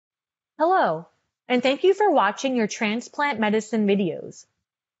Hello, and thank you for watching your transplant medicine videos.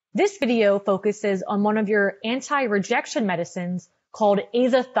 This video focuses on one of your anti-rejection medicines called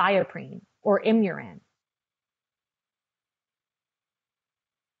Azathioprine, or Imuran.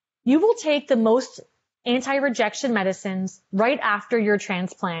 You will take the most anti-rejection medicines right after your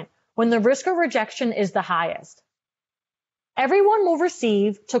transplant when the risk of rejection is the highest. Everyone will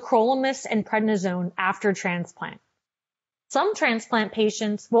receive tacrolimus and prednisone after transplant. Some transplant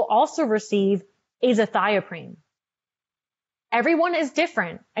patients will also receive azathioprine. Everyone is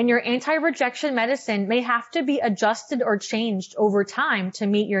different, and your anti-rejection medicine may have to be adjusted or changed over time to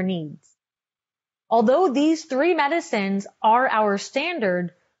meet your needs. Although these three medicines are our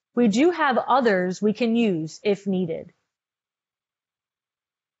standard, we do have others we can use if needed.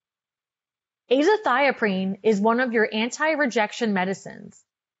 Azathioprine is one of your anti-rejection medicines.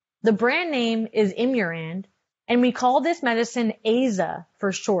 The brand name is Imuran, and we call this medicine Aza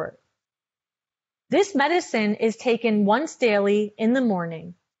for short. This medicine is taken once daily in the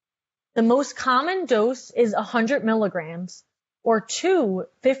morning. The most common dose is 100 milligrams, or 2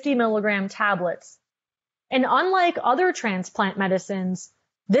 50 milligram tablets. And unlike other transplant medicines,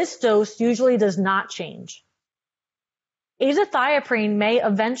 this dose usually does not change. Azathioprine may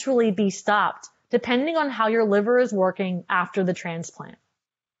eventually be stopped depending on how your liver is working after the transplant.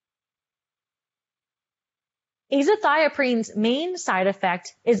 Azathioprine's main side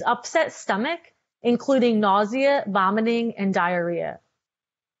effect is upset stomach, including nausea, vomiting, and diarrhea.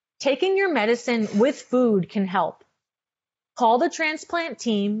 Taking your medicine with food can help. Call the transplant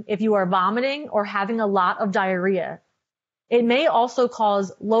team if you are vomiting or having a lot of diarrhea. It may also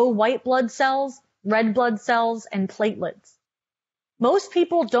cause low white blood cells, red blood cells, and platelets. Most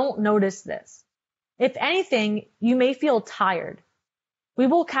people don't notice this. If anything, you may feel tired. We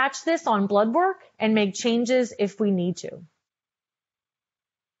will catch this on blood work and make changes if we need to.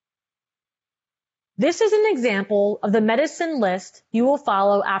 This is an example of the medicine list you will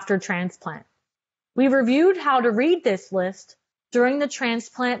follow after transplant. We reviewed how to read this list during the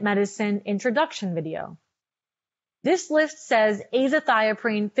transplant medicine introduction video. This list says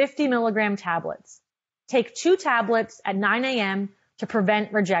azathioprine 50 milligram tablets. Take 2 tablets at 9 a.m. to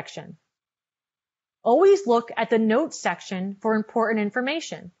prevent rejection. Always look at the notes section for important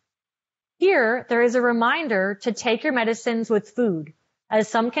information. Here, there is a reminder to take your medicines with food, as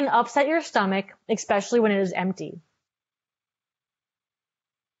some can upset your stomach, especially when it is empty.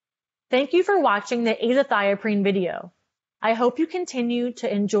 Thank you for watching the azathioprine video. I hope you continue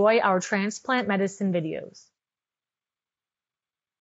to enjoy our transplant medicine videos.